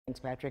Thanks,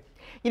 Patrick.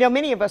 You know,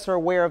 many of us are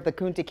aware of the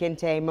Kunta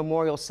Kinte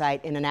Memorial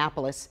Site in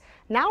Annapolis.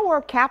 Now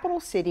our capital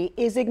city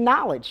is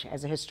acknowledged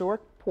as a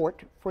historic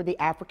port for the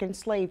African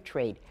slave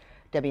trade.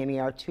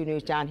 WMER 2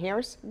 News' John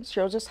Harris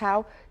shows us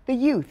how the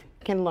youth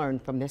can learn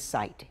from this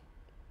site.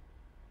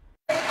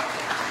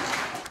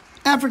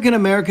 African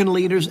American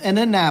leaders in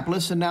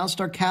Annapolis announced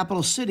our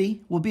capital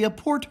city will be a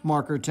port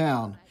marker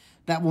town.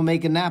 That will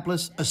make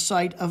Annapolis a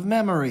site of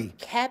memory.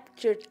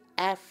 Captured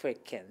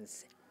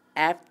Africans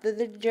after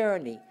the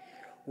journey,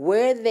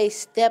 where they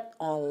stepped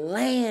on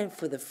land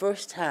for the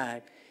first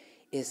time,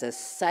 is a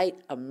site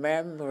of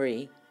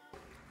memory.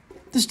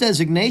 This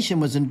designation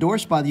was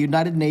endorsed by the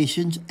United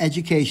Nations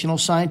Educational,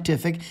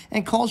 Scientific,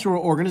 and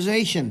Cultural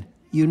Organization,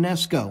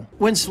 UNESCO.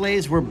 When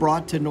slaves were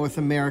brought to North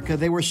America,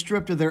 they were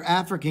stripped of their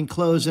African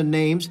clothes and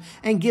names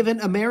and given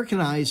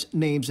Americanized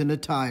names and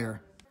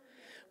attire.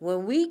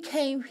 When we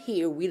came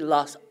here, we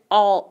lost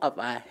all of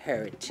our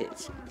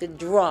heritage, the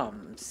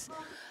drums,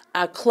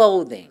 our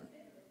clothing.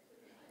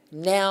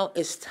 Now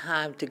it's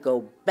time to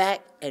go back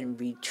and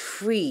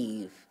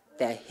retrieve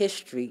that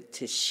history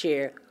to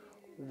share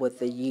with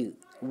the youth.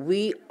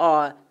 We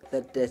are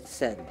the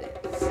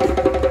descendants.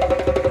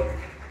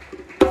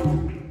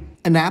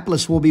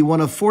 Annapolis will be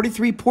one of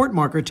 43 port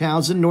marker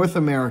towns in North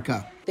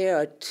America. There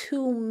are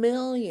 2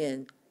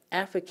 million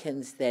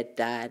Africans that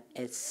died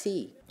at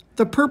sea.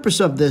 The purpose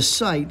of this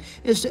site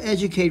is to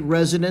educate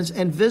residents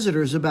and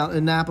visitors about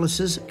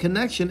Annapolis's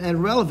connection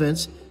and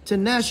relevance to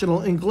national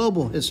and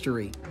global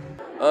history.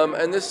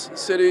 And this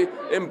city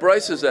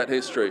embraces that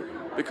history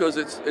because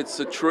it's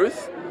the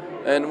truth,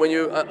 and when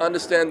you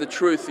understand the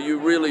truth, you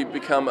really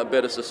become a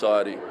better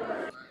society.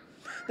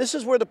 This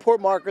is where the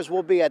port markers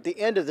will be at the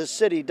end of the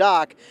city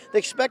dock. They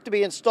expect to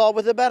be installed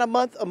within about a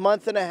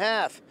month and a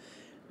half.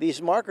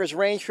 These markers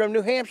range from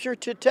New Hampshire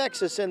to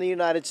Texas in the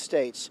United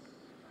States.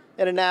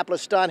 In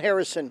Annapolis, Don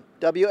Harrison,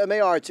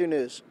 WMAR 2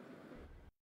 News.